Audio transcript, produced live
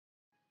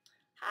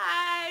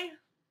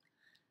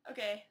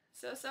Okay,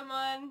 so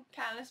someone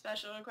kind of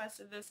special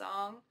requested this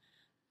song,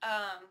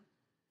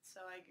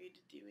 so I agreed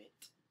to do it.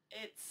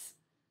 It's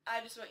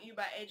I Just Want You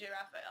by AJ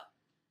Raphael.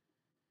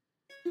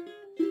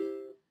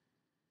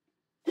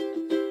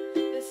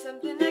 There's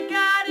something I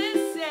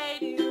gotta say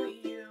to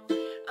you.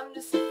 I'm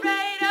just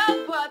afraid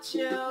of what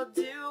you'll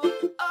do.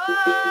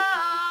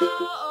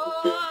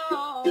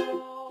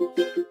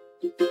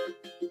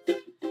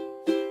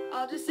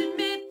 I'll just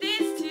admit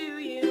this to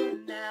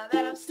you now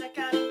that I'm stuck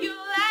on you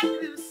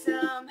like glue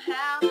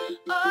somehow.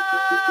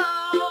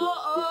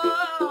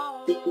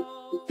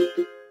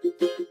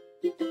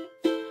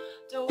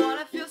 Don't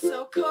wanna feel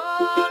so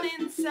cold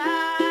inside.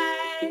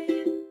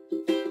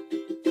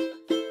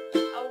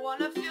 I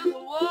wanna feel the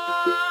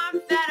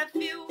warmth that I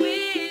feel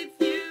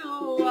with you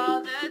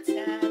all the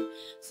time,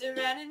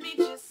 surrounding me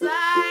just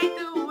like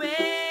the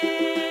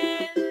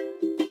wind.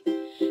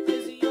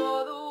 'Cause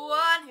you're the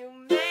one who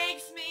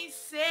makes me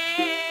sing.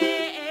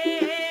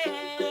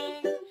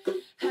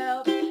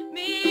 Help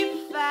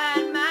me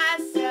find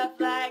myself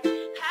like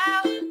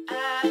how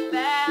I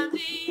found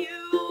you.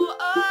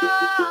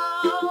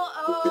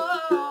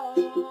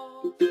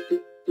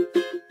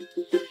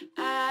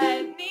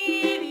 I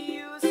need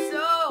you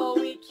so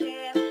we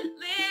can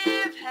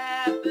live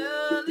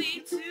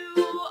happily too.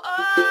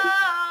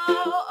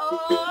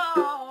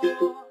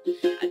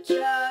 I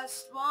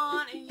just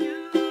want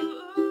you.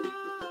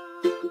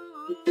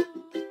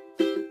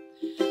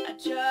 I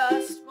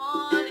just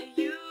want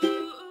you.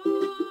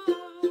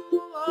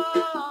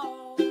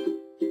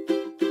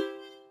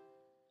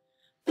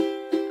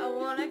 I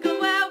wanna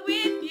go out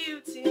with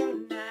you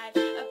tonight,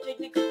 a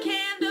picnic with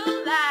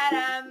candlelight.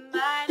 I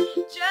might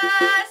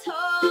just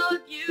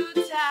hold you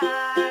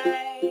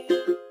tight.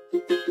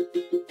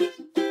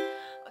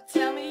 Or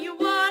tell me you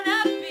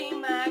wanna be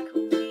my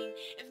queen.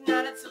 If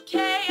not, it's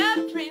okay,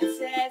 a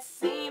princess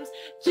seems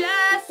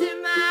just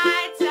in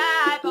my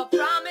type. I'll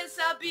promise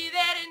I'll be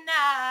there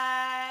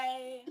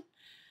tonight.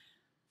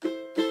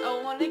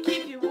 I wanna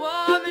keep you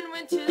warm in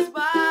winter's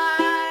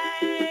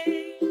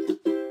white,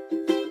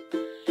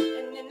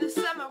 and in the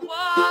summer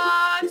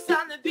walks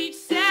on the beach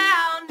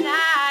sound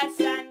nice.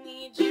 I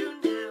need you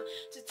now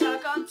to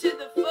talk onto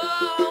the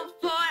phone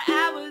for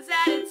hours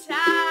at a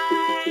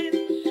time.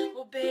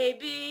 Well,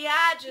 baby,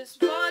 I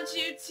just want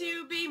you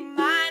to be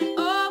mine.